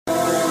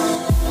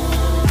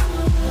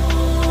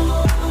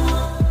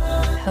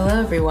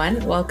everyone.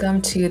 Welcome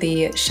to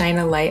the Shine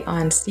a Light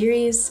on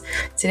series.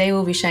 Today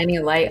we'll be shining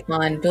a light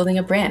on building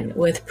a brand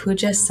with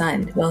Pooja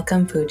Sund.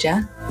 Welcome,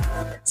 Pooja.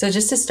 So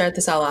just to start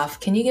this all off,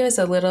 can you give us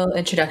a little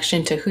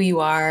introduction to who you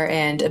are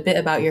and a bit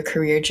about your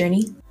career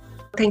journey?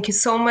 Thank you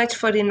so much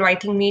for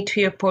inviting me to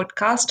your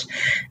podcast.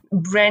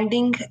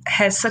 Branding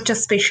has such a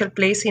special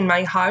place in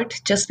my heart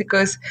just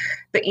because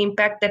the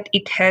impact that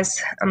it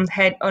has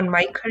had on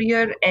my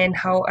career and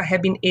how I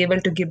have been able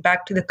to give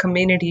back to the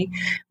community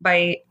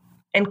by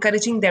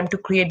encouraging them to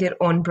create their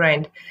own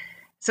brand.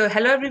 So,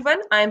 hello everyone,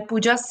 I am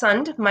Pooja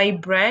Sund. My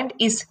brand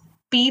is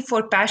P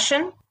for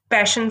passion,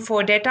 passion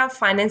for data,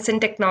 finance, and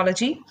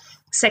technology.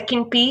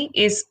 Second P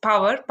is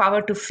power,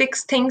 power to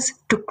fix things,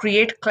 to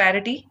create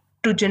clarity,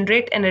 to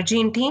generate energy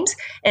in teams.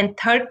 And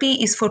third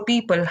P is for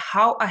people,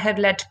 how I have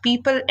led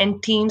people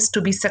and teams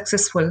to be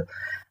successful.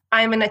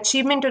 I am an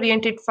achievement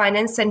oriented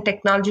finance and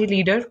technology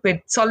leader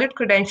with solid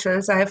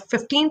credentials. I have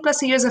 15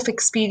 plus years of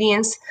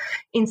experience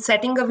in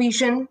setting a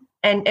vision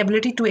and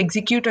ability to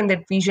execute on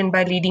that vision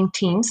by leading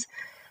teams.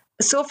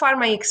 So far,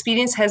 my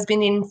experience has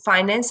been in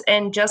finance,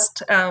 and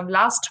just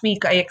last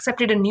week, I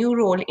accepted a new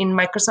role in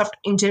Microsoft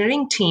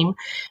engineering team,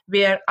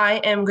 where I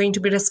am going to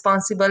be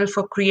responsible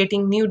for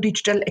creating new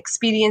digital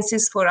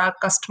experiences for our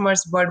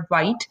customers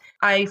worldwide.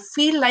 I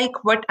feel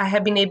like what I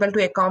have been able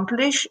to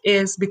accomplish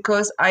is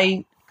because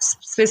I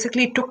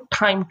specifically took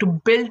time to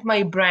build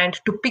my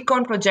brand, to pick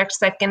on projects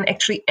that can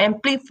actually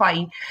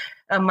amplify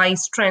my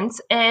strengths.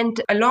 And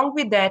along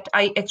with that,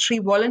 I actually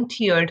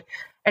volunteered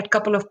at a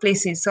couple of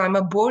places. So I'm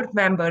a board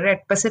member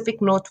at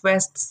Pacific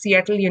Northwest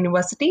Seattle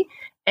University.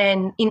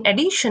 And in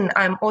addition,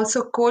 I'm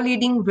also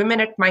co-leading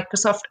Women at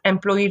Microsoft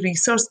Employee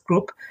Resource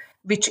Group,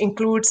 which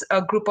includes a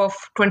group of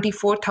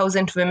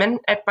 24,000 women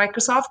at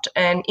Microsoft.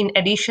 And in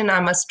addition,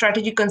 I'm a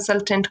strategy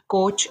consultant,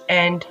 coach,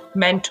 and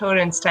mentor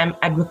and STEM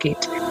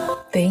advocate.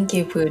 Thank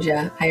you,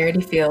 Pooja. I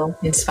already feel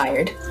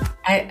inspired.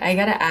 I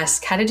gotta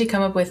ask, how did you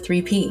come up with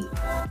 3P?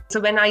 So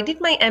when I did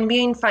my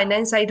MBA in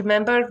finance, I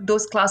remember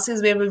those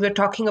classes where we were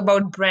talking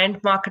about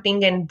brand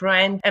marketing and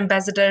brand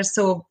ambassadors.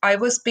 So I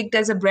was picked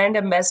as a brand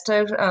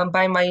ambassador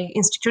by my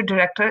institute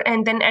director.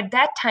 And then at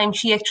that time,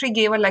 she actually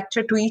gave a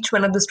lecture to each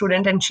one of the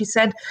students. And she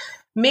said,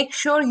 make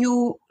sure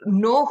you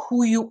know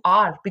who you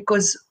are,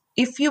 because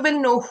if you will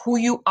know who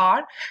you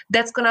are,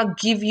 that's going to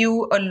give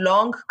you a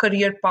long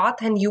career path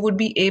and you would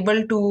be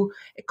able to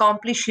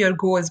accomplish your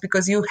goals,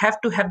 because you have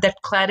to have that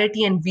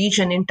clarity and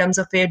vision in terms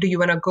of where do you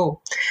want to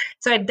go.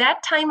 So at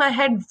that time, I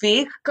had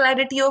vague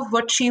clarity of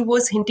what she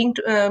was hinting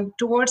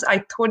towards.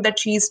 I thought that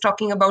she's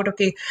talking about,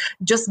 okay,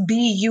 just be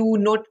you,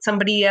 not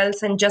somebody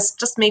else, and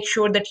just make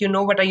sure that you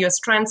know what are your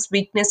strengths,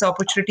 weakness,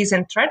 opportunities,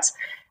 and threats.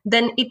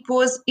 Then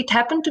it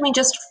happened to me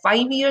just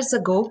 5 years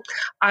ago.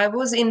 I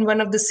was in one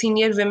of the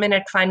senior women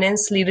at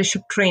finance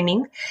leadership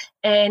training,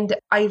 and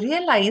I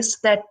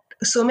realized that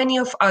so many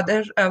of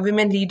other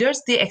women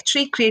leaders, they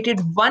actually created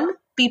one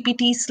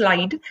PPT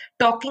slide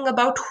talking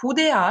about who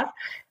they are,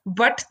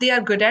 what they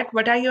are good at,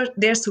 what are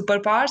their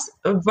superpowers,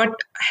 what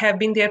have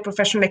been their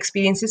professional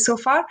experiences so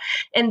far.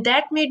 And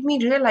that made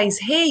me realize,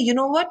 hey, you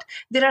know what?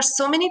 There are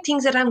so many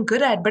things that I'm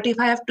good at, but if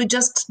I have to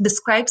just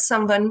describe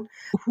someone,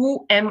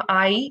 who am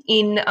I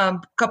in a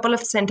couple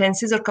of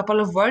sentences or couple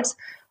of words,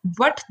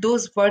 what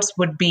those words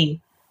would be.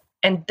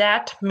 And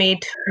that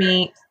made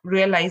me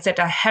realize that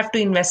I have to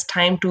invest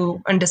time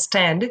to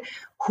understand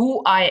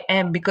who I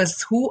am,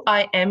 because who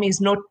I am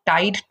is not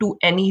tied to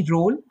any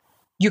role.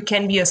 You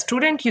can be a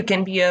student, you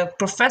can be a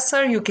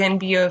professor, you can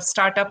be a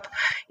startup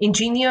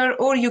engineer,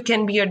 or you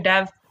can be a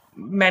dev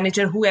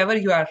manager, whoever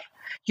you are.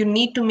 You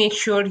need to make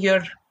sure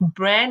your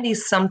brand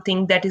is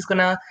something that is going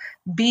to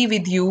be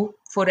with you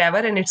forever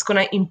and it's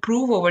going to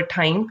improve over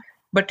time.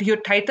 But your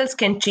titles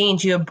can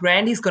change, your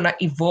brand is going to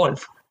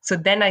evolve. So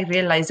then I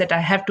realized that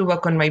I have to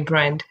work on my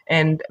brand.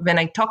 And when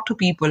I talk to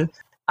people,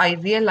 I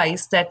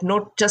realized that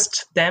not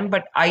just them,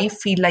 but I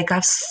feel like I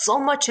have so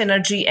much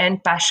energy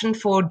and passion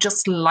for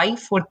just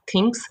life, for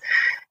things.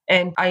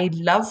 And I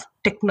love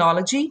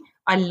technology.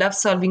 I love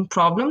solving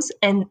problems.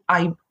 And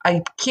I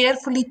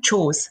carefully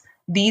chose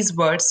these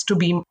words to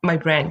be my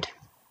brand.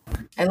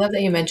 I love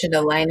that you mentioned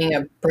aligning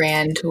a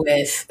brand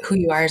with who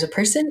you are as a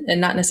person and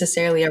not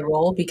necessarily a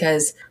role,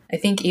 because I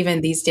think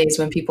even these days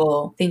when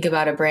people think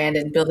about a brand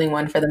and building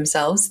one for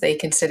themselves, they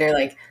consider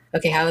like,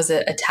 okay, how is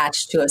it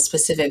attached to a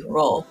specific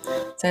role?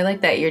 So I like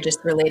that you're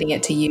just relating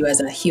it to you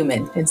as a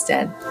human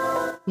instead.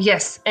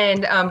 Yes.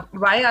 And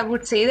why I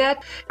would say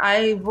that,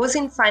 I was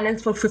in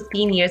finance for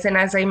 15 years. And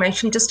as I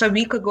mentioned just a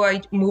week ago,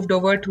 I moved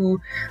over to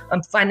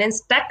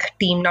finance tech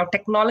team, now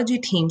technology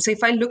team. So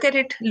if I look at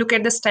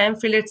the STEM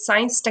field, it's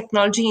science,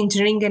 technology,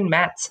 engineering, and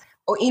maths.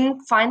 In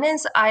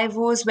finance, I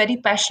was very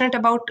passionate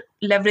about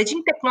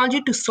leveraging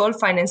technology to solve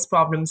finance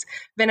problems.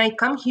 When I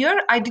come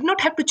here, I did not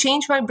have to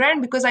change my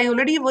brand because I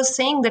already was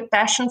saying that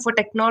passion for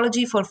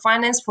technology, for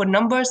finance, for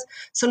numbers.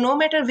 So no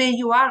matter where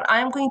you are,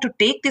 I am going to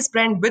take this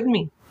brand with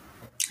me.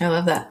 I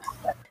love that.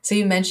 So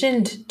you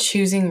mentioned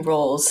choosing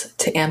roles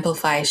to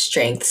amplify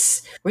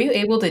strengths. Were you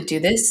able to do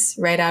this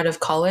right out of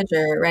college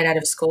or right out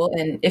of school?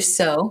 And if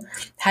so,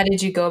 how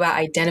did you go about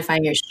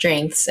identifying your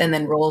strengths and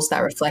then roles that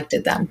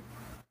reflected them?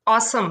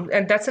 Awesome.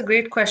 And that's a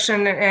great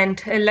question.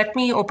 And let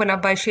me open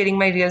up by sharing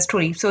my real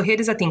story. So here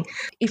is the thing.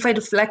 If I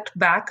reflect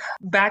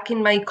back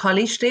in my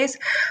college days,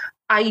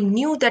 I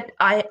knew that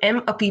I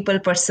am a people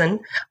person.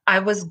 I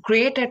was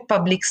great at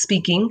public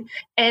speaking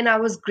and I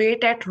was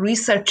great at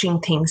researching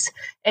things.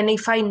 And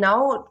if I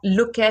now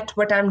look at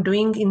what I'm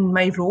doing in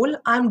my role,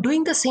 I'm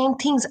doing the same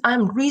things.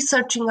 I'm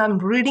researching, I'm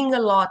reading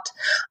a lot,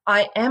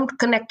 I am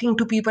connecting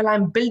to people,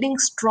 I'm building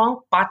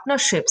strong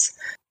partnerships.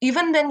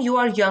 Even when you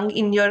are young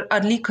in your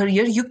early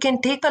career, you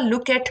can take a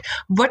look at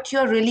what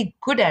you're really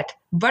good at.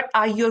 What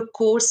are your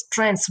core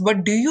strengths?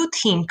 What do you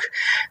think?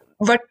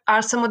 What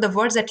are some of the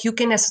words that you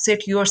can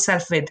associate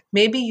yourself with?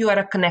 Maybe you are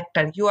a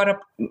connector,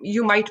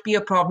 you might be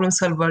a problem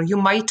solver, you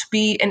might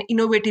be an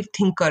innovative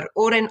thinker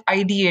or an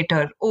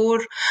ideator or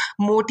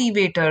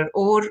motivator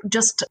or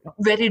just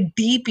very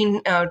deep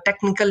in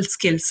technical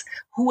skills.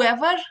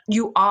 Whoever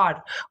you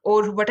are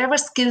or whatever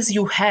skills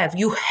you have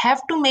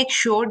to make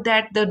sure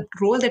that the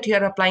role that you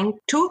are applying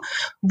to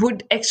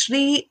would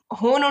actually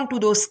hone on to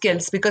those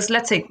skills. Because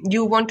let's say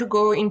you want to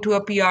go into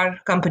a PR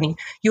company,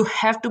 you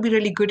have to be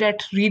really good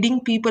at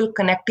reading people,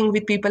 connecting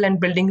with people,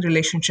 and building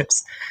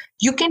relationships.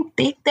 You can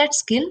take that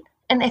skill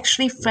and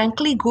actually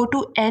frankly go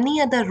to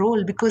any other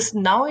role, because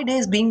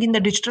nowadays, being in the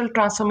digital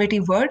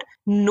transformative world,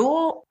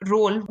 no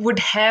role would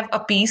have a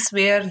piece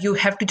where you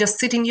have to just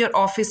sit in your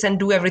office and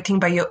do everything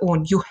by your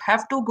own. You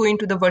have to go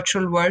into the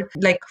virtual world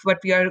like what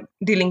we are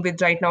dealing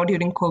with right now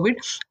during COVID,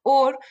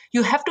 or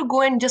you have to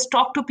go and just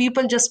talk to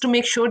people just to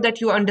make sure that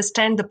you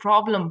understand the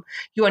problem,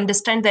 you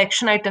understand the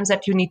action items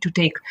that you need to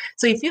take.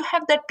 So if you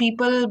have that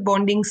people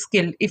bonding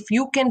skill, if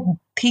you can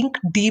think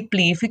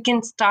deeply, if you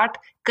can start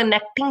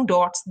connecting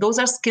dots, those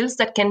are skills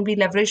that can be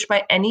leveraged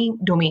by any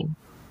domain.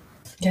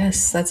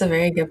 Yes, that's a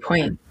very good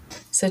point.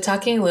 So,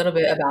 talking a little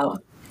bit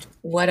about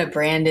what a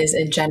brand is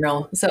in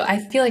general. So, I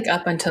feel like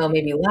up until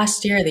maybe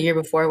last year or the year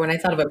before, when I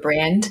thought of a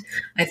brand,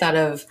 I thought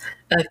of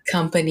a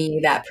company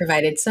that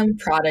provided some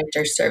product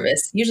or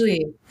service,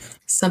 usually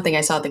something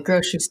I saw at the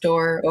grocery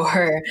store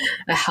or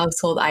a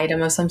household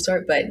item of some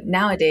sort. But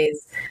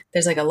nowadays,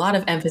 there's like a lot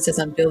of emphasis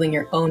on building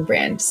your own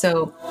brand.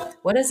 So,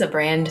 what does a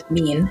brand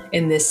mean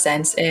in this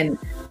sense? And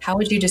how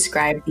would you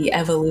describe the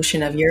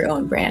evolution of your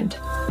own brand?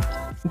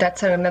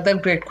 That's another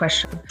great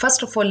question.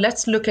 First of all,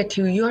 let's look at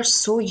you. You are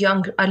so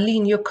young, early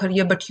in your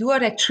career, but you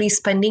are actually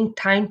spending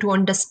time to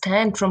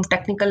understand from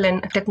technical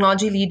and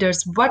technology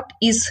leaders what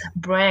is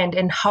brand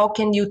and how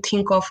can you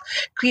think of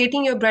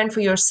creating your brand for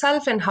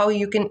yourself and how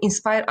you can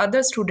inspire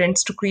other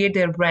students to create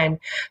their brand.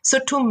 So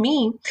to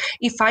me,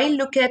 if I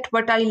look at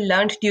what I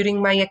learned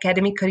during my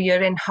academic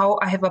career and how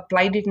I have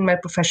applied it in my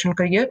professional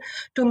career,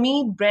 to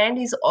me, brand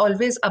is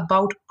always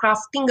about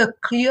crafting a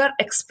clear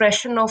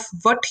expression of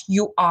what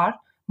you are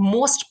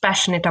most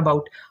passionate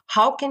about.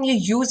 How can you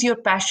use your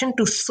passion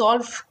to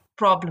solve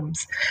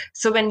problems?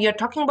 So when you're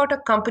talking about a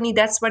company,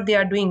 that's what they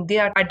are doing. They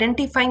are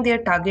identifying their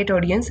target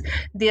audience.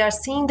 They are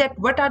seeing that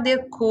what are their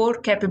core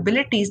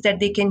capabilities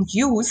that they can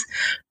use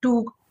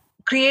to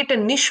create a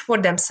niche for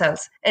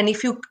themselves. And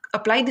if you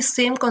apply the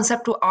same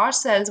concept to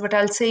ourselves, what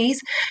I'll say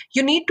is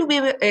you need to be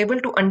able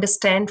to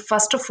understand,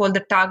 first of all, the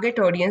target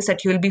audience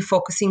that you will be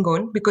focusing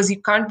on, because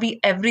you can't be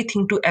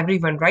everything to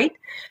everyone, right?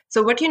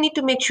 So what you need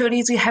to make sure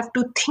is you have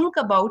to think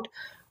about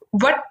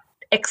what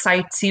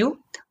excites you,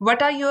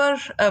 what are your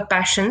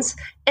passions,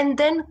 and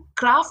then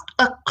craft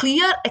a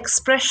clear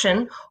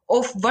expression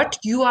of what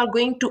you are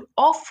going to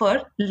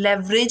offer,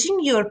 leveraging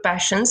your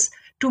passions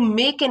to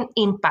make an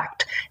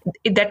impact.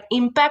 That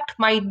impact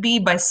might be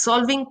by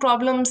solving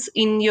problems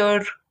in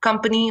your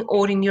company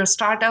or in your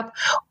startup.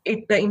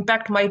 The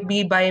impact might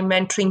be by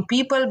mentoring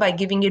people, by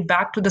giving it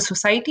back to the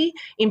society.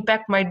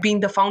 Impact might be in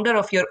the founder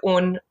of your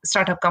own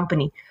startup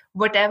company.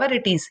 Whatever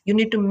it is, you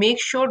need to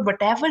make sure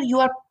whatever you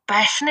are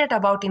passionate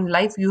about in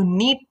life, you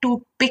need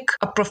to pick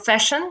a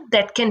profession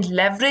that can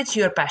leverage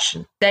your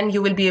passion. Then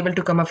you will be able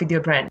to come up with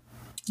your brand.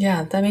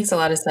 Yeah, that makes a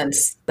lot of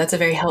sense. That's a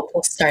very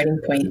helpful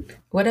starting point.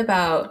 What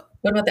about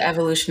the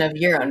evolution of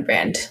your own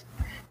brand?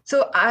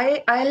 So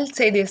I'll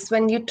say this.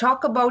 When you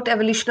talk about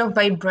evolution of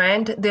my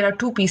brand, there are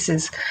two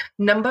pieces.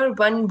 Number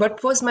one,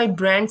 what was my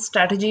brand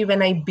strategy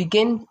when I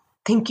began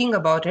thinking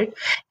about it?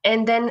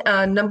 And then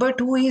number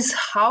two is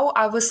how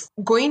I was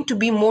going to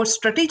be more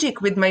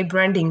strategic with my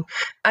branding.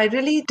 I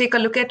really take a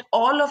look at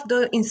all of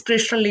the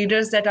inspirational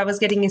leaders that I was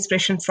getting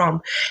inspiration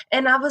from.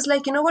 And I was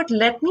like, you know what,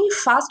 let me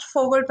fast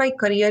forward my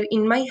career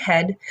in my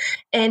head.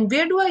 And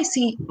where do I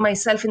see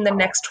myself in the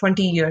next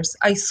 20 years?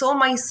 I saw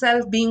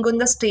myself being on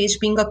the stage,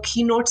 being a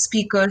keynote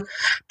speaker,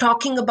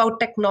 talking about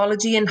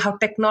technology and how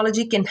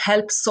technology can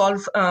help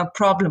solve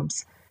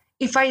problems.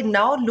 If I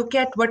now look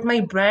at what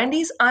my brand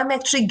is, I'm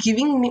actually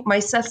giving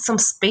myself some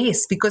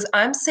space, because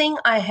I'm saying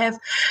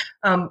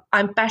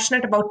I'm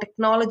passionate about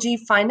technology,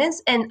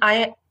 finance, and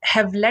I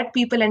have led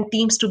people and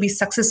teams to be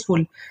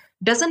successful.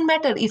 Doesn't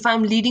matter if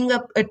I'm leading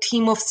a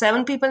team of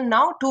 7 people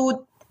now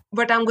to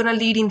what I'm going to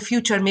lead in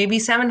future, maybe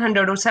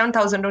 700 or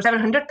 7,000 or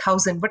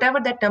 700,000, whatever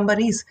that number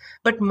is.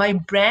 But my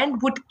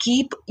brand would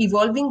keep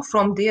evolving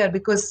from there,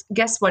 because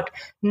guess what?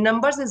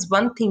 Numbers is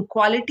one thing,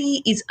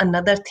 quality is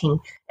another thing.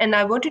 And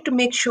I wanted to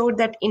make sure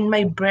that in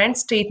my brand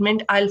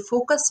statement, I'll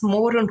focus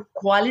more on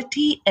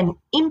quality and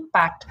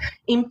impact.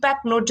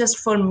 Impact not just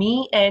for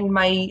me and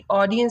my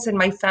audience and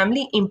my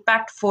family,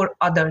 impact for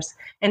others.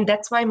 And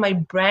that's why my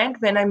brand,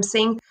 when I'm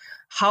saying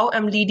how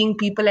I'm leading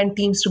people and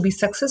teams to be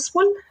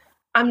successful,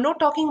 I'm not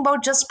talking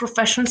about just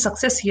professional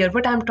success here.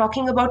 What I'm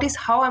talking about is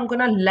how I'm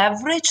going to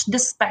leverage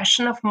this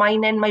passion of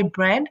mine and my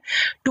brand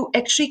to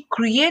actually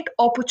create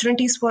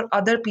opportunities for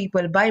other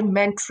people by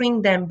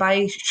mentoring them,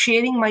 by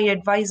sharing my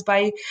advice,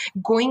 by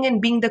going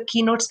and being the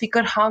keynote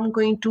speaker, how I'm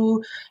going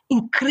to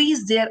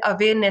increase their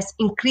awareness,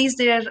 increase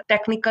their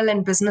technical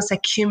and business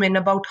acumen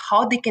about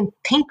how they can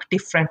think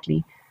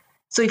differently.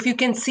 So if you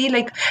can see,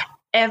 like,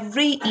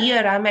 every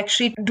year I'm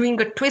actually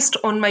doing a twist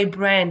on my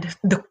brand.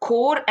 The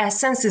core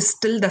essence is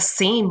still the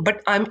same,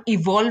 but I'm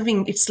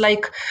evolving. It's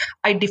like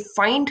I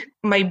defined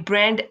my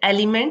brand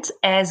elements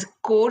as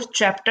core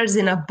chapters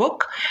in a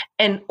book,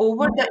 and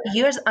over the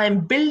years I'm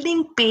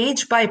building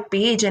page by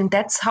page, and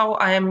that's how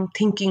I am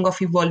thinking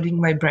of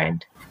evolving my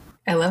brand.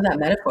 I love that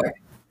metaphor.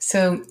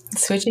 So,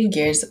 switching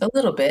gears a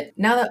little bit,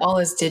 now that all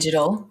is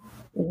digital,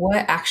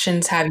 what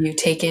actions have you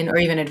taken or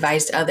even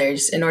advised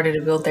others in order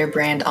to build their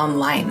brand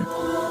online?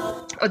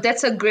 Oh,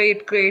 that's a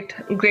great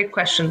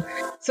question.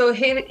 So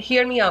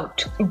hear me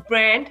out.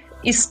 Brand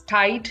is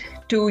tied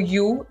to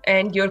you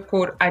and your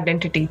core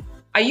identity.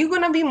 Are you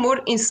going to be more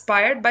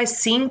inspired by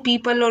seeing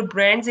people or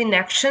brands in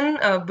action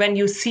when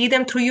you see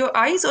them through your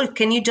eyes, or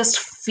can you just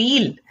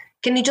feel?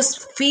 Can you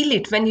just feel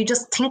it when you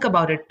just think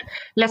about it?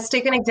 Let's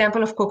take an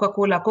example of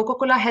Coca-Cola.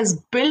 Coca-Cola has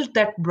built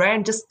that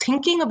brand. Just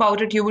thinking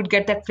about it, you would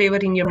get that flavor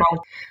in your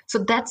mouth. So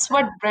that's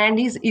what brand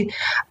is.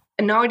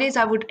 Nowadays,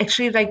 I would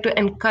actually like to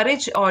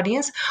encourage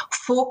audience,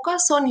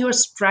 focus on your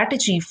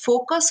strategy,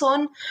 focus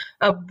on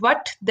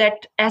what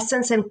that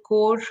essence and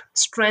core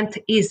strength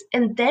is,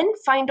 and then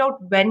find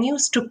out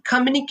venues to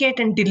communicate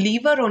and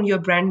deliver on your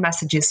brand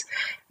messages.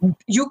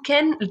 You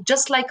can,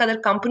 just like other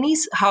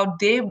companies, how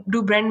they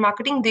do brand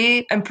marketing,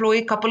 they employ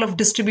a couple of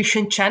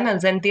distribution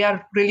channels, and they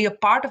are really a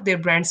part of their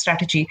brand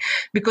strategy,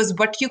 because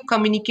what you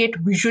communicate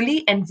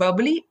visually and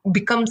verbally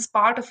becomes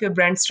part of your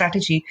brand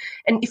strategy.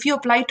 And if you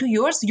apply to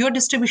yours, your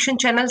distribution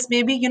channels,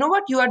 maybe, you know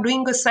what, you are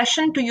doing a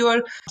session to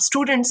your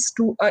students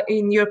to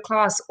in your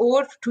class,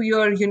 or to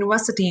your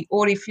university,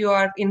 or if you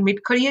are in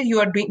mid-career, you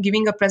are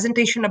giving a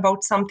presentation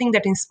about something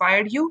that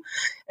inspired you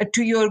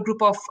to your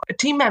group of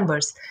team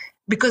members,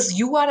 because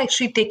you are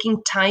actually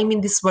taking time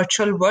in this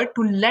virtual world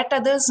to let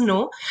others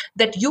know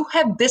that you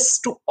have this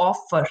to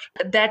offer.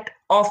 That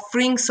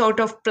offering sort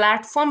of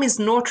platform is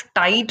not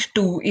tied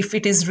to if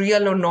it is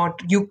real or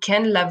not. You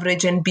can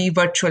leverage and be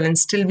virtual and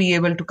still be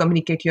able to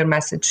communicate your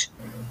message.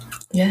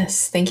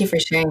 Yes, thank you for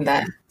sharing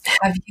that.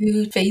 Have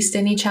you faced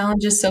any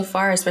challenges so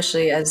far,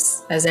 especially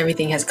as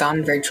everything has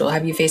gone virtual?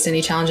 Have you faced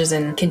any challenges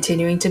in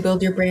continuing to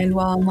build your brand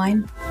while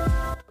online?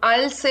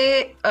 I'll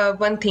say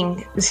one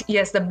thing.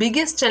 Yes, the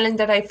biggest challenge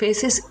that I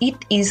face is it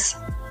is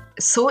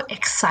so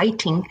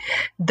exciting.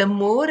 The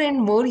more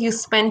and more you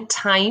spend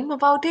time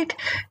about it,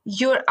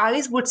 your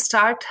eyes would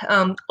start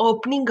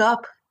opening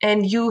up,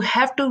 and you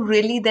have to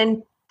really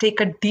then take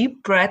a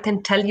deep breath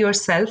and tell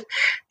yourself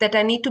that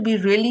I need to be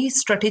really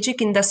strategic,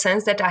 in the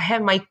sense that I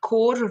have my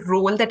core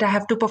role that I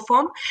have to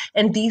perform,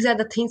 and these are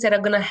the things that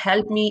are going to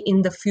help me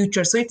in the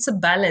future. So it's a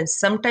balance.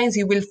 Sometimes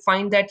you will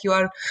find that you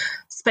are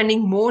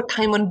spending more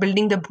time on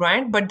building the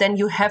brand, but then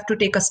you have to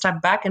take a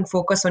step back and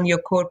focus on your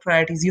core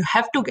priorities. You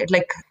have to get,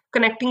 like,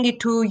 connecting it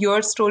to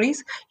your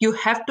stories, you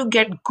have to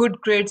get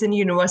good grades in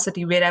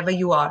university wherever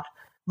you are.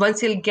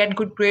 Once you'll get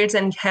good grades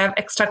and have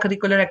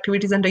extracurricular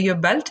activities under your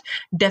belt,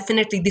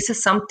 definitely this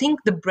is something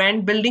the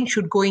brand building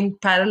should go in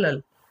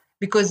parallel,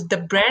 because the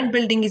brand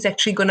building is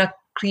actually going to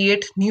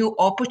create new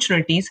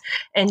opportunities,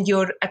 and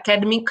your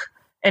academic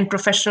and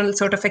professional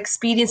sort of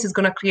experience is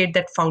going to create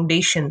that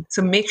foundation.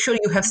 So make sure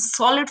you have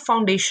solid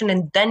foundation,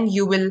 and then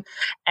you will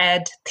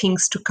add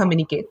things to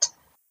communicate.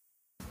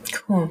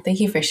 Cool. Thank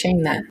you for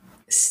sharing that.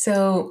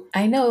 So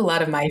I know a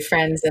lot of my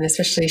friends, and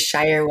especially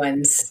shyer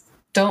ones,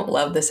 don't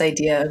love this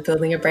idea of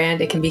building a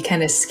brand. It can be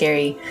kind of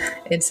scary.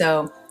 And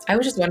so I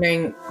was just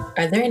wondering,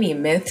 are there any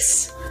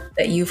myths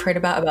that you've heard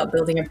about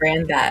building a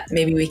brand that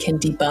maybe we can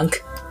debunk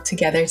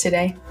together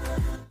today?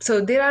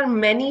 So there are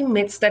many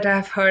myths that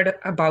I've heard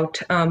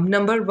about.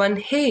 Number one,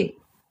 hey,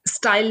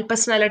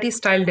 personality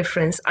style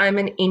difference. I'm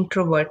an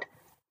introvert.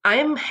 I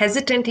am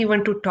hesitant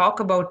even to talk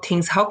about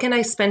things. How can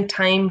I spend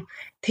time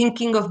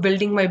thinking of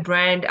building my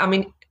brand? I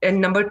mean, and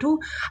number two,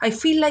 I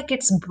feel like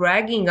it's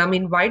bragging. I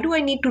mean, why do I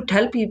need to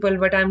tell people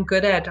what I'm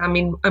good at? I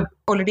mean, I'm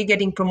already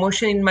getting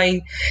promotion in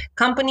my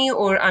company,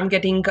 or I'm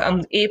getting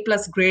A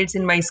plus grades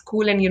in my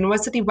school and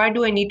university. Why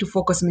do I need to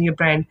focus on your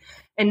brand?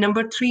 And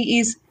number three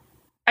is,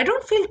 I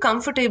don't feel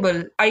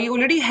comfortable. I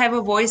already have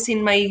a voice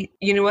in my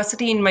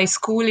university, in my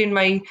school, in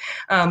my,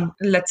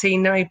 let's say,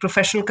 in my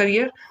professional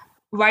career.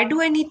 Why do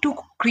I need to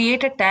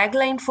create a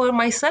tagline for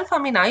myself? I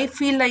mean, I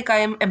feel like I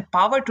am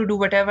empowered to do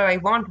whatever I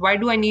want. Why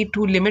do I need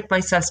to limit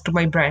myself to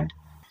my brand?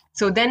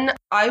 So then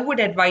I would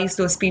advise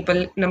those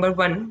people, number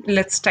one,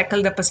 let's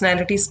tackle the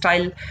personality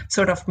style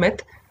sort of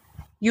myth.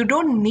 You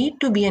don't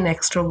need to be an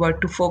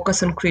extrovert to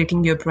focus on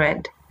creating your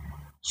brand.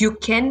 You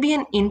can be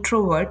an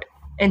introvert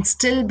and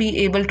still be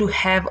able to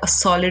have a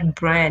solid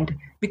brand,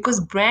 because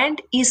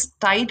brand is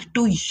tied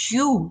to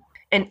you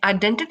and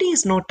identity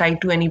is not tied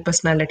to any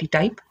personality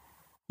type.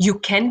 You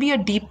can be a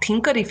deep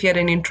thinker if you're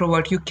an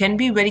introvert. You can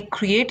be very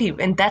creative,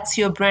 and that's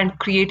your brand,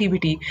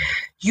 creativity.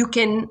 You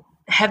can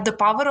have the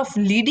power of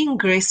leading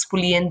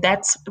gracefully, and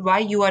that's why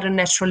you are a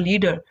natural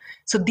leader.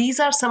 So these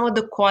are some of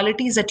the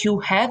qualities that you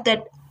have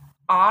that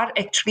are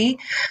actually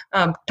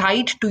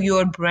tied to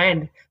your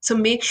brand. So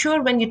make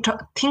sure when you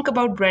think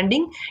about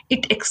branding,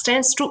 it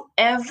extends to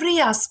every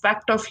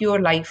aspect of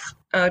your life.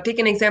 Take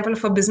an example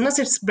of a business.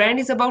 Its brand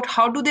is about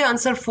how do they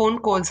answer phone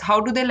calls, how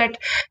do they let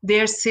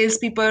their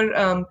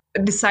salespeople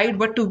decide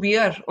what to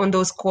wear on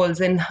those calls,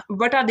 and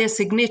what are their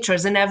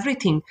signatures and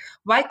everything.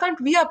 Why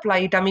can't we apply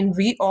it? I mean,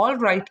 we all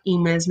write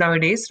emails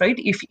nowadays, right?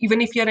 If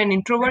even if you're an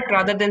introvert,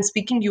 rather than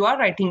speaking, you are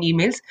writing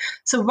emails.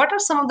 So what are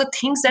some of the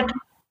things that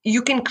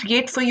you can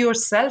create for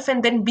yourself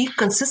and then be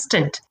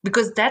consistent,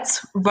 because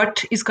that's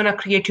what is going to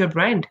create your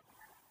brand.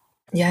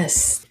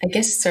 Yes, I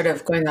guess sort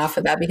of going off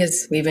of that,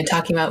 because we've been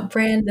talking about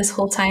brand this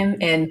whole time,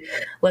 and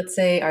let's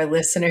say our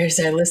listeners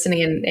are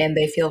listening and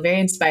they feel very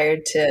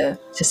inspired to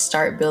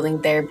start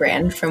building their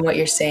brand from what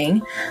you're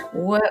saying.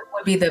 What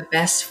would be the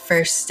best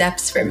first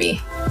steps for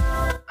me?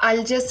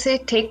 I'll just say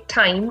take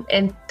time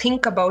and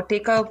think about,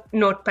 take a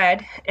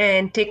notepad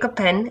and take a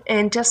pen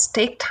and just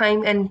take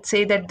time and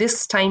say that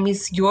this time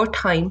is your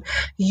time.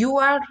 You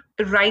are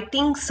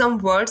writing some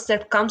words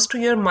that comes to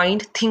your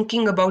mind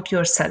thinking about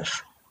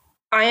yourself.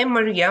 I am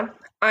Maria.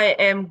 I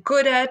am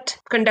good at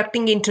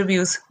conducting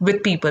interviews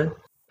with people.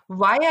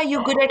 Why are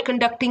you good at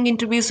conducting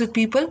interviews with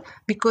people?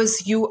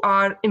 Because you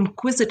are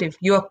inquisitive,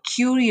 you are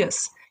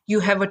curious, you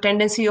have a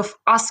tendency of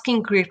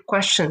asking great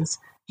questions.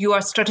 You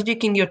are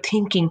strategic in your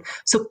thinking.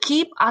 So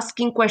keep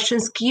asking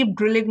questions, keep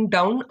drilling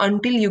down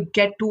until you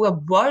get to a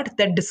word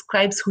that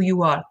describes who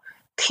you are.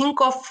 Think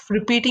of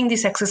repeating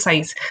this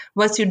exercise.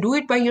 Once you do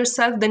it by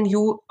yourself, then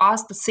you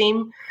ask the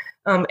same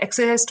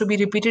exercise to be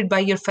repeated by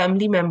your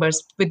family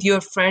members, with your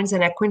friends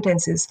and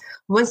acquaintances.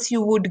 Once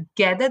you would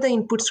gather the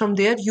inputs from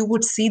there, you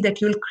would see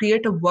that you'll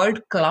create a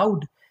word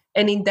cloud.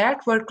 And in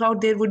that word cloud,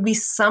 there would be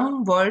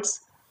some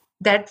words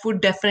that would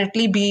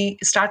definitely be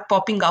start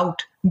popping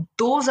out.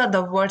 Those are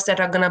the words that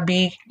are going to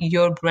be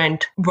your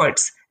brand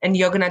words. And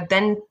you're going to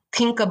then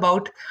think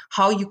about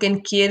how you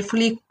can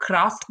carefully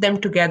craft them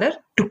together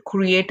to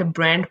create a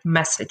brand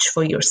message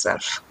for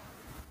yourself.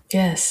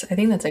 Yes, I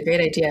think that's a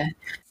great idea.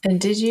 And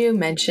did you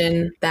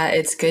mention that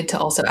it's good to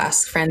also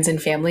ask friends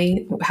and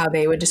family how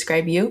they would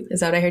describe you?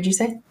 Is that what I heard you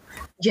say?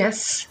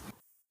 Yes.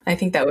 I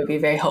think that would be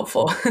very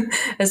helpful,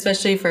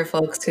 especially for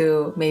folks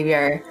who maybe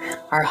are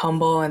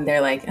humble and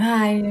they're like,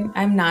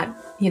 I'm not,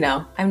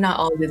 I'm not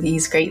all of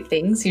these great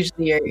things.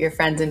 Usually your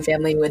friends and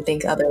family would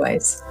think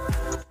otherwise.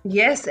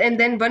 Yes, and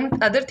then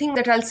one other thing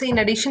that I'll say, in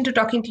addition to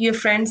talking to your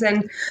friends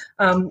and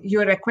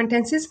your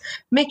acquaintances,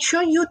 make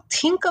sure you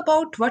think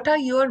about what are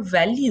your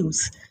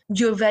values.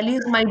 Your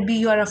values might be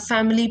you are a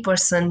family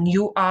person,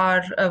 you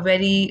are a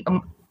very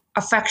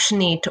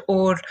affectionate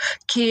or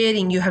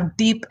caring, you have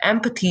deep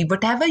empathy,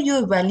 whatever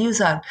your values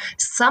are,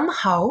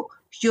 somehow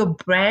your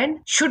brand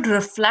should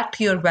reflect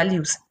your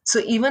values.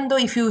 So even though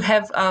if you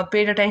have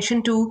paid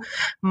attention to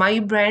my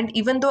brand,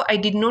 even though I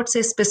did not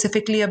say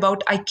specifically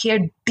about I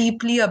care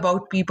deeply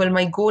about people,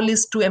 my goal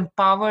is to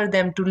empower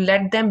them, to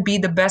let them be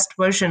the best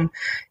version,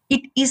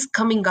 it is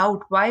coming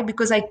out. Why?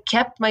 Because I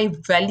kept my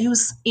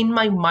values in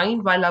my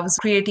mind while I was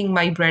creating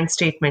my brand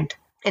statement.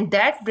 And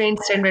that brain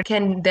statement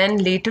can then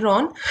later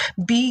on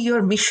be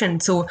your mission.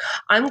 So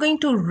I'm going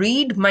to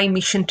read my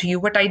mission to you.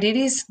 What I did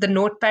is the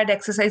notepad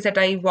exercise that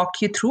I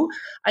walk you through.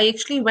 I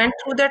actually went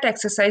through that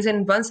exercise,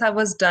 and once I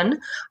was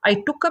done,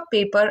 I took a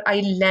paper,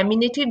 I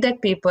laminated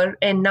that paper,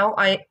 and now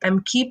I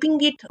am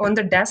keeping it on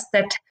the desk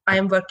that I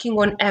am working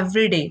on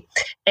every day.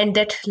 And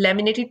that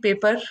laminated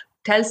paper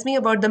tells me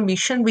about the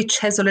mission which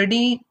has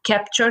already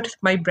captured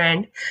my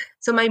brand.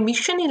 So my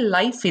mission in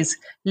life is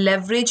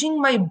leveraging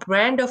my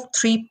brand of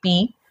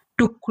 3P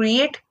to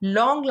create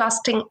long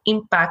lasting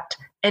impact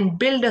and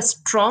build a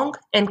strong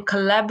and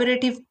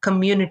collaborative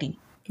community.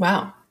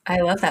 Wow.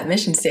 I love that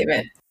mission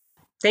statement.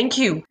 Thank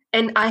you.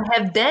 And I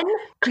have then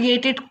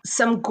created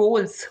some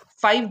goals,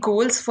 5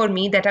 goals for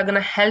me that are going to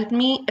help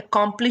me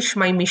accomplish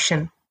my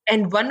mission.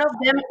 And one of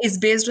them is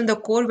based on the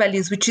core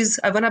values, which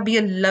is I want to be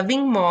a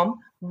loving mom,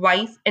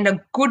 wife, and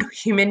a good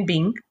human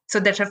being. So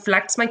that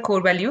reflects my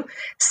core value.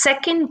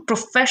 Second,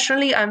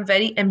 professionally, I'm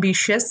very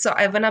ambitious. So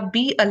I want to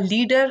be a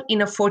leader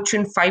in a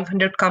Fortune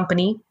 500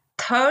 company.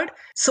 Third,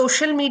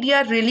 social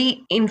media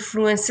really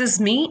influences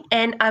me,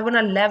 and I want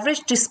to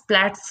leverage this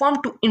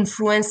platform to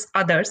influence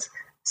others.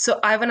 So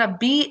I want to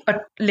be a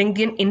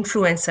LinkedIn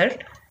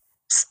influencer.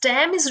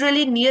 STEM is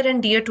really near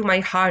and dear to my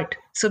heart.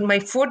 So my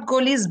fourth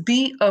goal is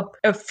be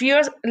a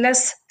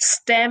fearless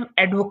STEM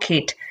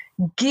advocate.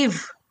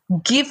 Give,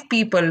 give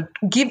people,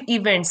 give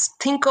events.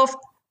 Think of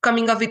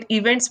coming up with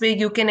events where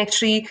you can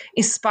actually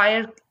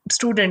inspire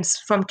students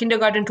from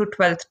kindergarten to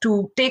 12th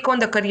to take on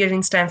the career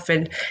in STEM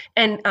field.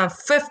 And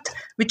fifth,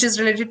 which is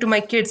related to my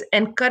kids,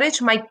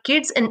 encourage my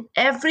kids and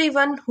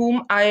everyone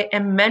whom I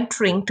am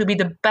mentoring to be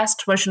the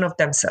best version of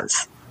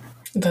themselves.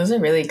 Those are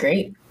really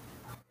great.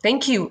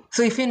 Thank you.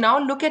 So if you now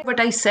look at what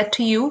I said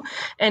to you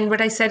and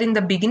what I said in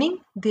the beginning,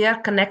 they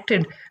are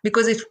connected,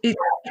 because if it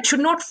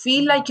should not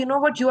feel like, you know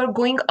what, you are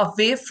going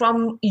away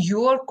from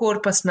your core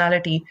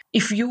personality.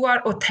 If you are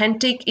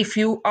authentic, if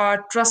you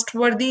are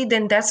trustworthy,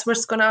 then that's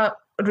what's going to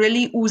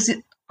really ooze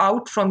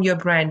out from your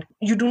brand.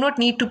 You do not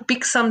need to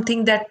pick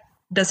something that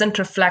doesn't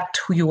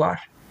reflect who you are.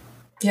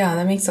 Yeah,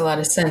 that makes a lot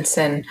of sense.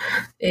 And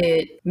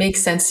it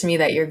makes sense to me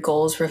that your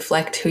goals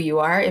reflect who you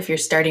are if you're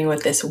starting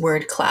with this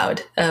word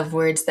cloud of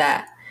words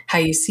that how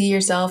you see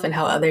yourself and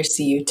how others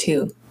see you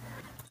too.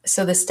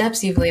 So the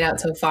steps you've laid out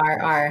so far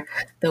are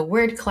the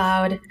word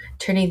cloud,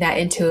 turning that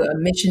into a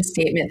mission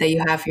statement that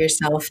you have for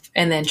yourself,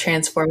 and then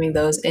transforming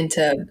those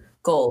into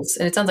goals.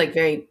 And it sounds like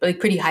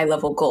pretty high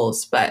level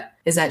goals, but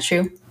is that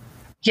true?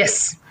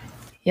 Yes.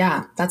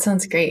 Yeah, that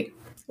sounds great.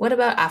 What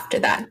about after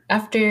that?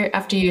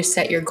 After you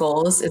set your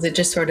goals, is it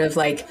just sort of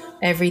like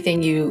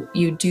everything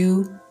you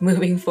do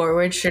moving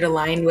forward should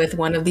align with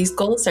one of these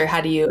goals, or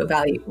how do you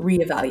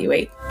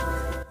reevaluate?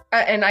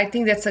 And I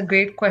think that's a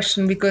great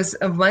question, because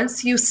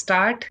once you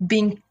start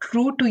being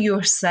true to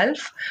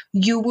yourself,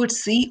 you would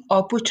see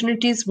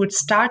opportunities would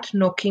start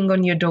knocking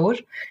on your door.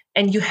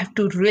 And you have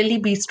to really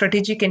be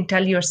strategic and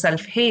tell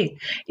yourself, hey,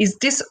 is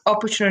this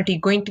opportunity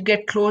going to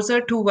get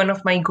closer to one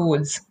of my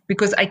goals?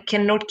 Because I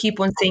cannot keep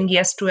on saying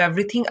yes to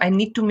everything. I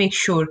need to make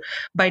sure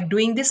by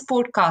doing this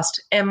podcast,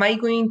 am I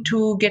going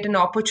to get an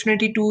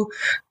opportunity to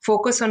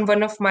focus on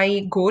one of my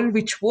goal,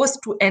 which was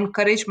to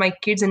encourage my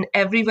kids and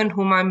everyone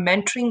whom I'm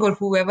mentoring or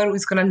whoever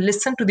is going to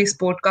listen to this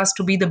podcast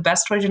to be the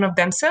best version of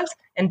themselves.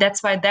 And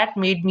that's why that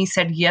made me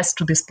said yes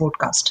to this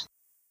podcast.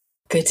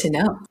 Good to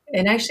know.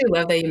 And I actually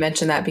love that you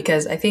mentioned that,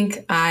 because I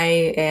think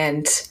I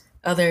and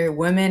other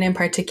women in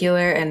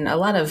particular, and a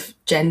lot of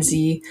Gen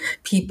Z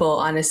people,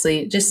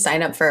 honestly, just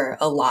sign up for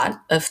a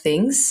lot of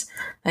things.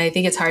 And I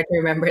think it's hard to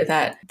remember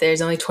that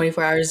there's only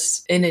 24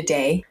 hours in a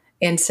day.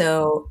 And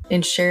so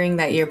ensuring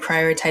that you're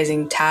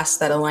prioritizing tasks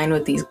that align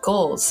with these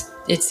goals,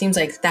 it seems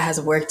like that has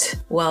worked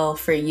well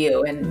for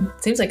you and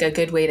seems like a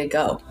good way to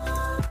go.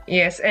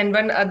 Yes. And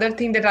one other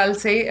thing that I'll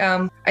say,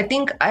 I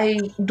think I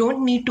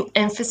don't need to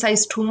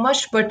emphasize too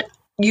much, but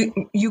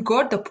you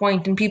got the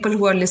point. And people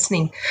who are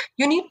listening,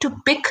 you need to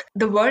pick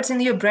the words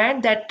in your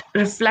brand that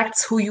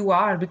reflects who you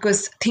are,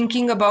 because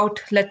thinking about,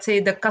 let's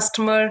say, the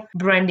customer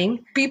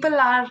branding, people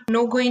are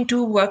not going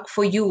to work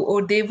for you,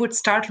 or they would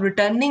start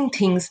returning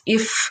things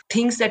if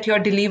things that you're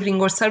delivering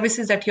or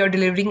services that you're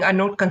delivering are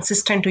not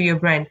consistent to your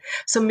brand.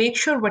 So make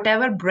sure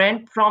whatever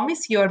brand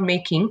promise you're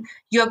making,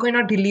 you're going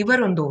to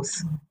deliver on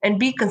those and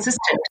be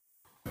consistent.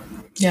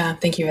 Yeah,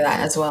 thank you for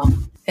that as well.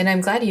 And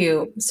I'm glad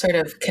you sort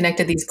of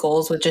connected these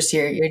goals with just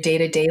your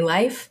day-to-day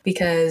life,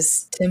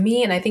 because to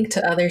me, and I think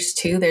to others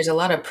too, there's a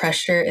lot of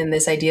pressure in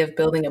this idea of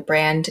building a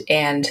brand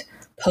and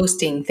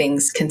posting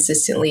things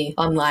consistently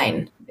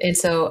online. And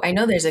so I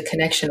know there's a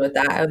connection with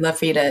that. I would love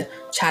for you to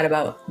chat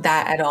about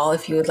that at all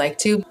if you would like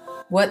to.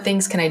 What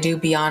things can I do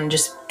beyond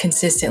just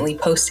consistently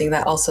posting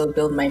that also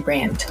build my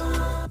brand?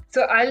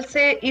 So I'll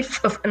say,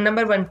 if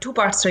number one, two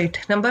parts to it.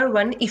 Number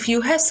one, if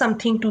you have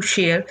something to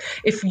share,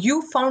 if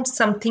you found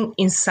something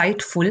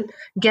insightful,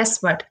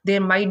 guess what? There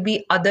might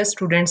be other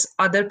students,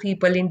 other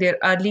people in their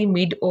early,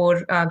 mid,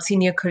 or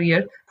senior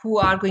career who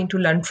are going to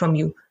learn from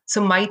you.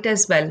 So might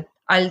as well.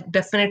 I'll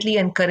definitely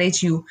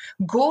encourage you.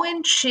 Go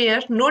and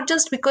share, not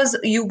just because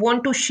you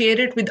want to share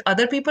it with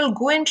other people.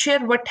 Go and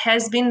share what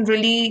has been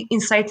really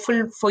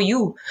insightful for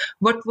you.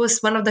 What was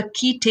one of the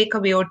key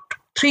takeaway or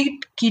three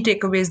key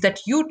takeaways that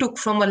you took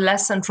from a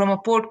lesson, from a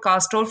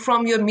podcast, or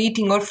from your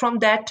meeting, or from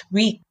that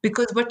week?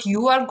 Because what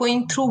you are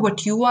going through,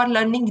 what you are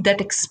learning,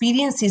 that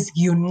experience is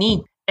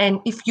unique.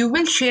 And if you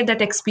will share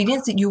that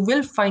experience, you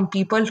will find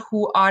people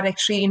who are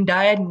actually in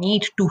dire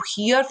need to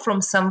hear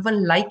from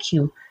someone like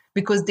you,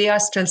 because they are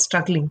still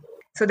struggling.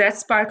 So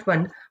that's part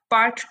one.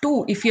 Part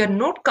two, if you're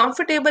not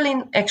comfortable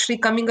in actually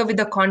coming up with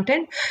the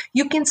content,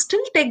 you can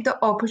still take the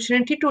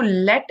opportunity to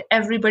let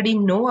everybody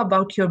know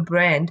about your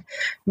brand.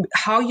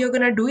 How you're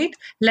going to do it?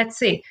 Let's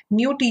say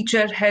new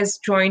teacher has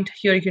joined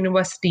your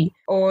university,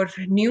 or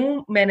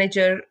new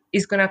manager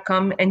is going to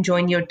come and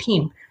join your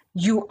team.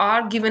 You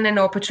are given an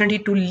opportunity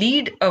to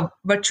lead a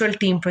virtual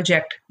team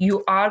project.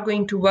 You are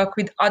going to work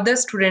with other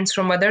students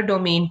from other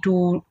domain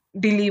to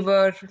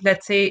deliver,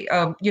 let's say,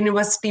 a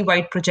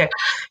university-wide project.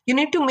 You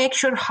need to make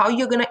sure how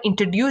you're going to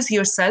introduce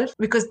yourself,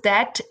 because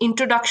that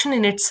introduction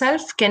in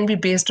itself can be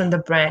based on the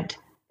brand.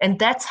 And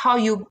that's how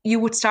you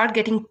would start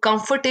getting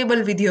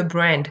comfortable with your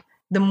brand.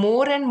 The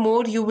more and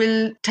more you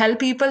will tell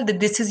people that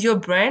this is your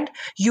brand,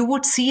 you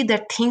would see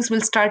that things will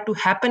start to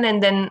happen.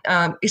 And then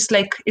it's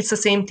like it's the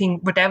same thing.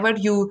 Whatever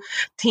you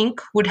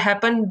think would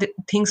happen,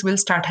 things will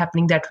start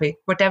happening that way.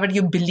 Whatever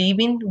you believe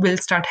in will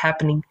start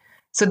happening.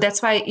 So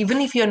that's why even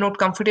if you're not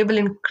comfortable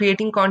in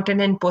creating content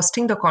and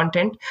posting the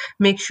content,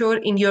 make sure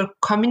in your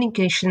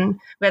communication,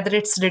 whether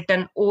it's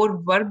written or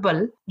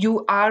verbal,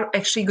 you are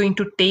actually going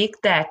to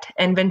take that.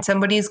 And when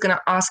somebody is going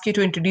to ask you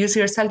to introduce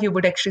yourself, you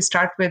would actually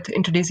start with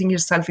introducing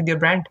yourself with your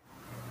brand.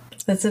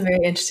 That's a very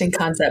interesting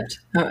concept.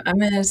 I'm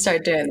going to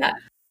start doing that.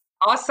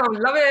 Awesome.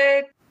 Love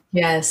it.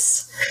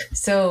 Yes.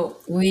 So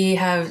we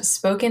have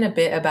spoken a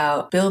bit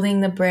about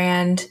building the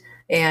brand.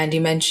 And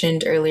you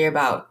mentioned earlier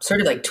about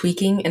sort of like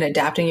tweaking and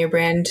adapting your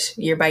brand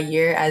year by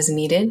year as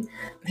needed.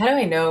 How do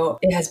I know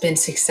it has been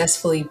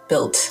successfully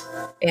built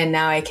and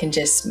now I can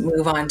just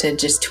move on to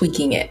just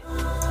tweaking it?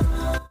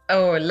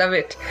 Oh, love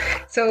it.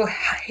 So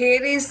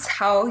here is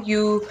how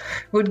you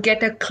would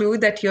get a clue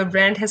that your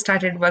brand has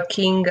started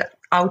working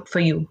out for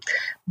you.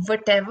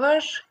 Whatever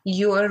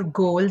your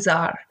goals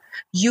are,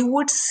 you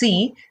would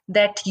see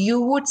that you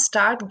would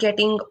start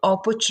getting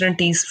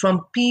opportunities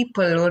from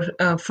people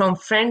or from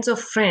friends of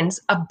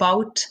friends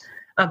about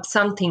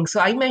something.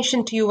 So I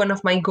mentioned to you one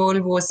of my goal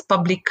was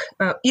public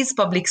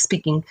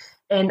speaking,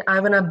 and I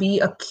want to be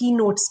a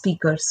keynote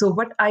speaker. So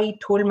what I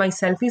told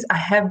myself is I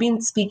have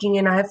been speaking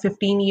and I have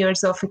 15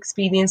 years of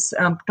experience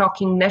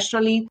talking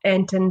nationally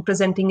and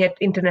presenting at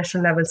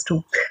international levels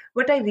too.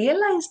 What I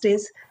realized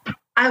is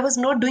I was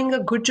not doing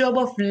a good job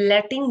of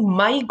letting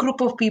my group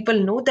of people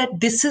know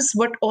that this is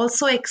what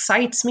also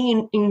excites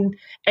me in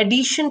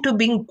addition to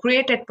being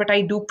great at what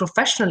I do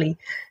professionally.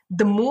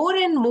 The more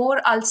and more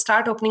I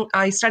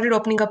started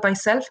opening up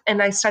myself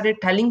and I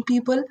started telling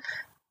people.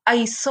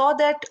 I saw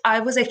that I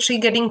was actually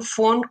getting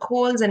phone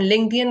calls and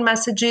LinkedIn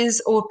messages,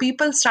 or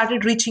people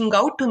started reaching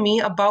out to me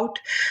about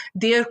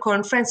their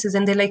conferences.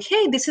 And they're like,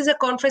 hey, this is a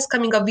conference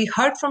coming up. We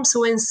heard from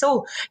so and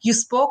so. You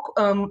spoke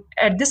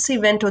at this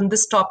event on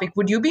this topic.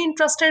 Would you be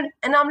interested?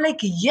 And I'm like,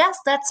 yes,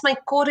 that's my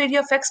core area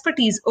of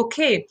expertise.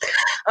 Okay.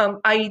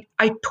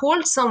 I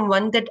told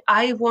someone that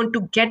I want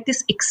to get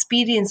this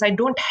experience. I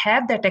don't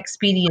have that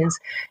experience.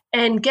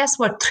 And guess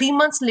what? 3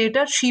 months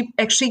later, she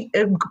actually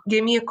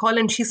gave me a call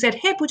and she said,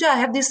 hey, Pooja, I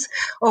have this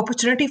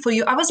opportunity for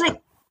you. I was like,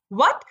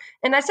 what?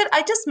 And I said,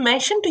 I just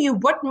mentioned to you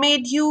what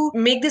made you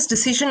make this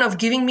decision of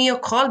giving me a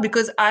call,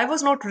 because I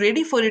was not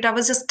ready for it. I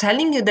was just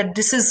telling you that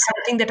this is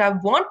something that I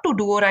want to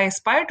do or I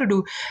aspire to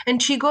do.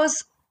 And she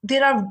goes,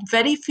 there are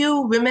very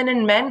few women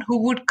and men who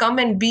would come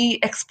and be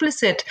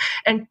explicit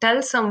and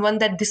tell someone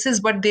that this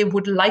is what they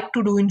would like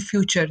to do in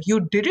future. You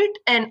did it,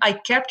 and I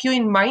kept you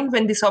in mind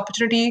when this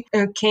opportunity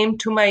came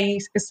to my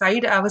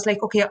side. I was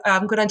like, okay,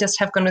 I'm gonna just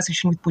have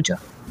conversation with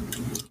Pooja.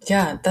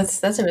 Yeah,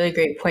 that's a really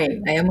great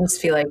point. I almost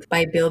feel like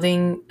by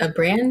building a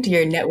brand,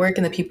 your network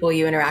and the people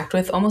you interact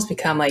with almost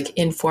become like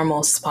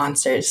informal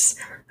sponsors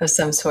of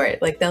some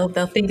sort. Like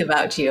they'll think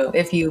about you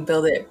if you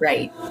build it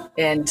right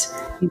and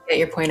you get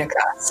your point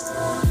across.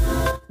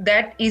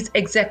 That is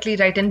exactly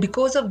right. And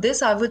because of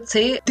this, I would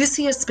say this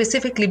year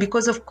specifically,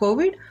 because of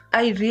COVID,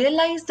 I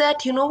realized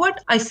that, you know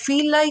what, I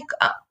feel like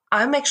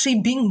I'm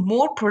actually being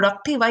more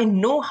productive. I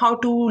know how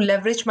to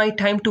leverage my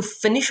time to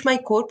finish my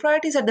core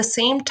priorities, at the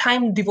same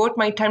time devote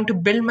my time to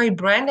build my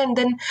brand and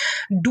then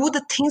do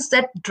the things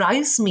that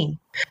drives me.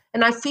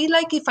 And I feel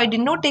like if I did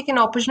not take an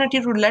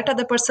opportunity to let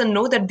other person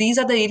know that these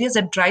are the areas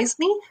that drives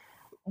me,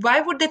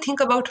 why would they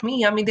think about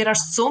me? I mean, there are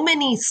so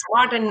many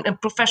smart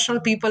and professional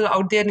people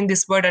out there in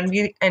this world,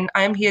 and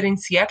I am here in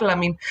Seattle. I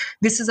mean,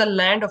 this is a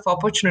land of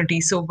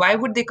opportunity. So why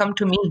would they come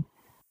to me?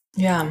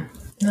 Yeah.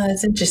 No,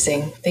 that's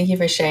interesting. Thank you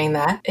for sharing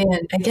that.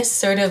 And I guess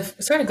sort of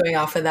going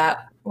off of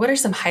that, what are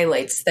some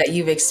highlights that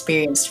you've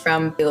experienced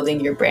from building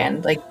your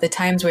brand? Like the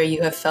times where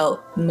you have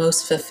felt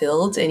most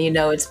fulfilled and you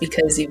know it's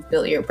because you've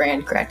built your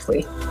brand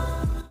correctly.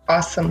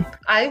 Awesome.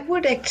 I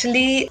would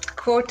actually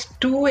quote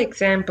two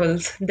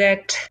examples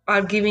that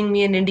are giving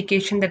me an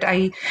indication that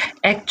I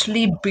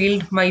actually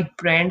build my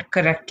brand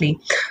correctly.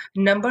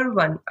 Number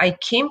one, I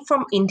came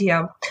from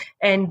India,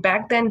 and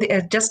back then,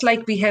 just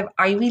like we have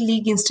Ivy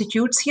League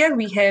institutes here,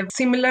 we have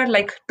similar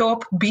like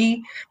top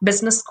B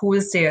business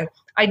schools there.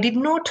 I did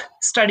not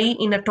study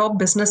in a top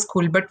business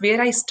school, but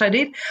where I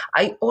studied,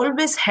 I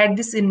always had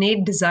this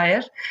innate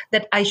desire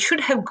that I should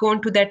have gone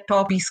to that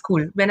top B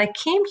school. When I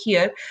came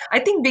here, I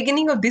think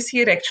beginning of this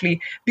year actually,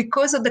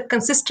 because of the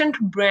consistent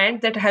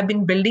brand that I have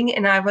been building,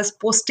 and I was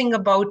posting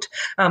about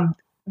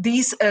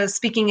these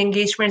speaking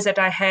engagements that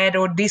I had,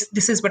 or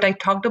this is what I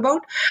talked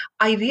about,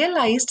 I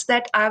realized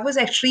that I was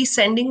actually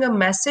sending a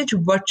message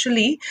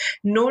virtually,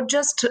 not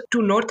just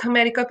to North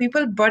America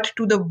people, but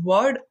to the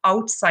world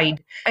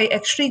outside. I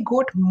actually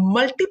got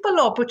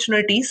multiple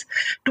opportunities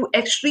to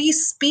actually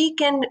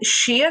speak and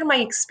share my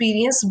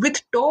experience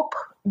with top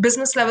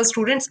business level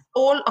students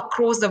all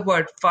across the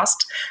world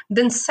first.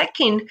 Then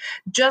second,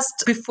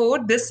 just before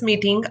this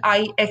meeting,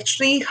 I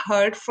actually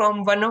heard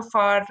from one of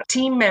our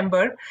team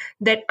member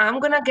that I'm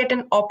going to get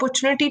an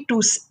opportunity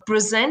to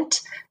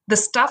present the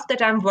stuff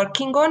that I'm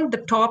working on, the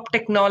top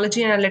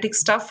technology analytics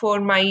stuff for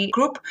my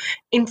group,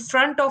 in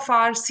front of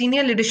our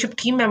senior leadership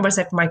team members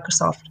at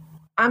Microsoft.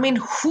 I mean,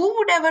 who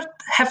would ever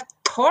have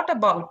thought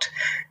about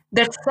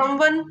that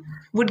someone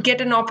would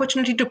get an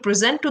opportunity to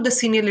present to the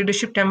senior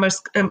leadership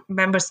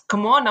members?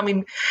 Come on, I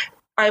mean,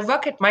 I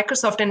work at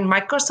Microsoft, and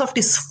Microsoft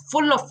is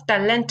full of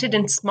talented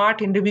and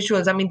smart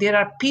individuals. I mean, there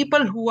are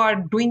people who are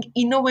doing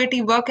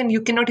innovative work and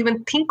you cannot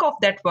even think of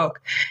that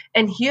work.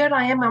 And here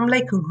I am, I'm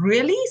like,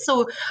 really?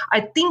 So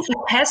I think it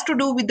has to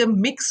do with the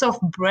mix of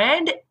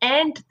brand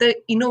and the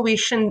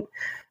innovation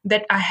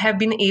that I have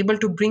been able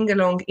to bring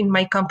along in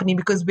my company,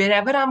 because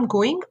wherever I'm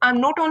going,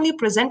 I'm not only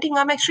presenting,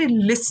 I'm actually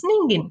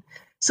listening in.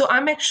 So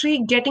I'm actually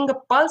getting a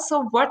pulse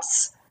of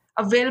what's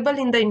available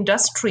in the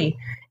industry.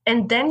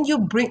 And then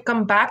you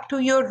come back to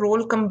your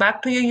role, come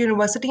back to your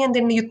university, and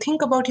then you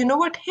think about, you know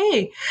what,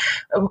 hey,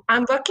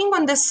 I'm working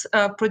on this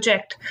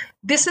project.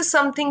 This is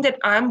something that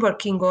I'm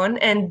working on.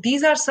 And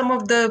these are some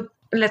of the,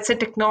 let's say,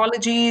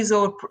 technologies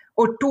or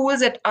tools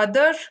that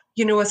other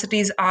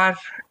universities are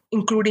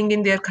including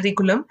in their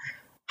curriculum.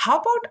 How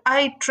about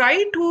I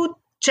try to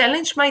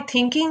challenge my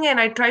thinking and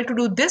I try to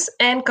do this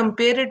and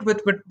compare it with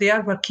what they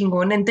are working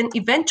on. And then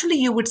eventually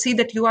you would see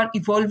that you are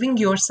evolving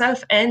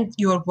yourself and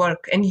your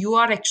work, and you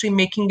are actually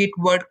making it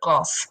world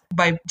class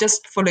by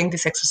just following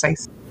this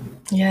exercise.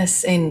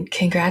 Yes, and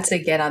congrats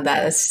again on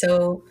that. That's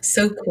so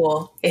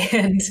cool.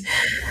 And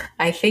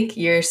I think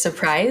you're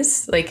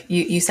surprised. Like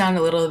you sound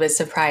a little bit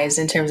surprised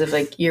in terms of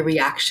like your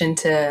reaction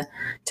to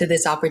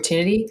this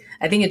opportunity.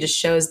 I think it just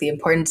shows the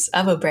importance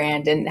of a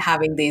brand and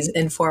having these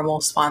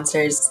informal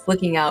sponsors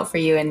looking out for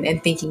you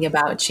and thinking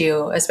about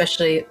you,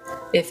 especially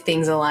if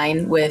things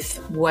align with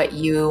what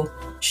you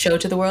show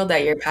to the world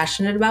that you're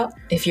passionate about.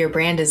 If your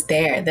brand is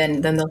there,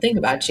 then they'll think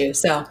about you.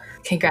 So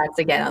congrats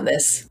again on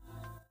this.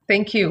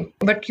 Thank you.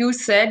 But you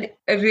said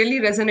really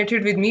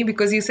resonated with me,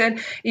 because you said,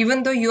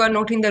 even though you are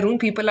not in the room,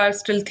 people are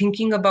still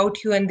thinking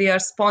about you and they are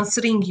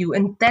sponsoring you.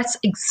 And that's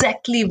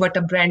exactly what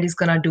a brand is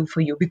going to do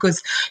for you,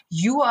 because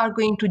you are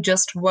going to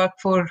just work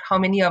for how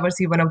many hours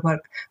you want to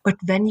work. But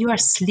when you are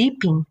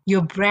sleeping,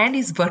 your brand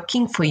is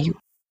working for you.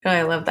 Oh,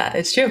 I love that.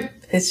 It's true.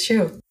 It's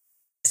true.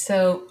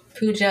 So,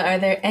 Pooja, are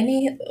there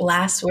any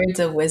last words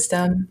of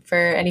wisdom for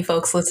any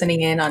folks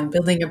listening in on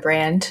building a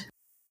brand?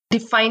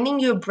 Defining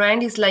your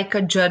brand is like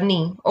a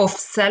journey of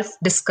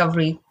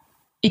self-discovery.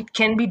 It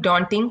can be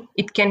daunting,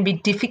 it can be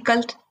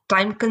difficult,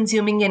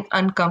 time-consuming, and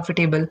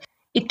uncomfortable.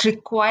 It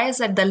requires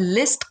at the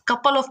least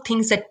couple of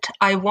things that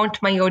I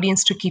want my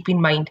audience to keep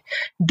in mind.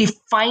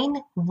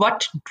 Define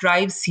what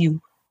drives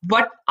you.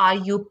 What are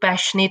you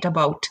passionate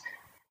about?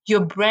 Your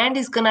brand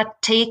is going to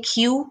take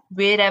you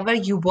wherever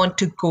you want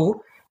to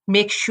go.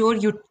 Make sure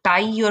you tie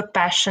your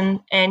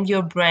passion and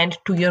your brand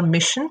to your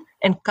mission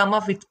and come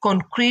up with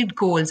concrete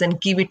goals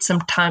and give it some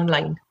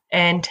timeline,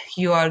 and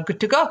you are good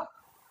to go.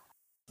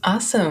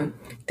 Awesome.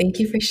 Thank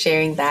you for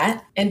sharing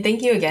that. And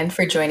thank you again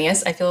for joining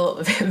us. I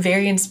feel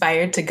very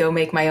inspired to go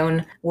make my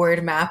own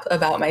word map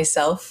about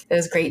myself. It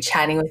was great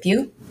chatting with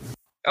you.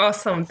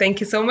 Awesome. Thank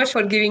you so much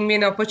for giving me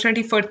an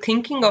opportunity, for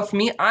thinking of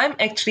me. I'm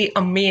actually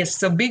amazed.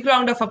 So big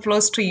round of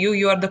applause to you.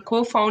 You are the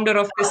co-founder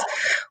of this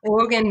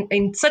org, and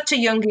in such a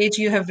young age,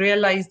 you have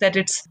realized that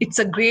it's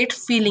a great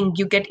feeling.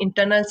 You get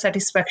internal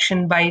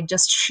satisfaction by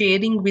just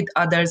sharing with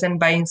others and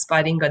by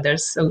inspiring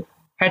others. So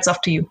hats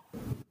off to you.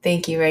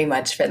 Thank you very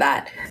much for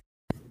that.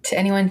 To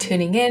anyone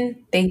tuning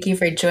in, thank you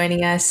for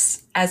joining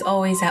us. As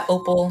always at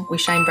Opal, we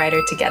shine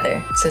brighter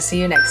together. So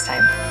see you next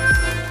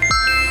time.